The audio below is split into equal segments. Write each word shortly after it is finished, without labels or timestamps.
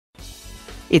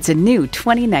It's a new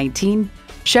 2019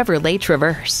 Chevrolet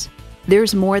Traverse.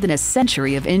 There's more than a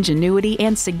century of ingenuity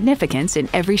and significance in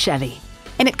every Chevy,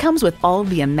 and it comes with all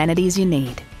the amenities you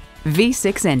need.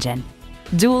 V6 engine,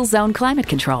 dual zone climate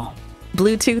control,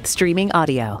 Bluetooth streaming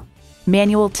audio,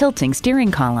 manual tilting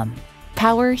steering column,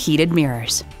 power heated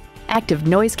mirrors, active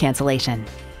noise cancellation,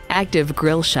 active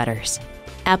grille shutters,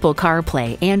 Apple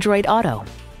CarPlay, Android Auto,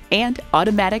 and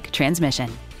automatic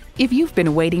transmission. If you've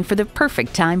been waiting for the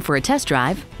perfect time for a test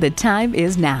drive, the time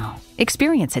is now.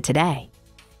 Experience it today.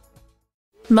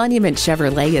 Monument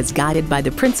Chevrolet is guided by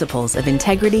the principles of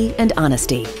integrity and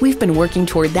honesty. We've been working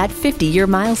toward that 50-year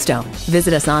milestone.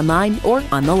 Visit us online or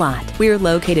on the lot. We are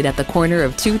located at the corner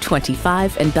of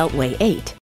 225 and Beltway 8.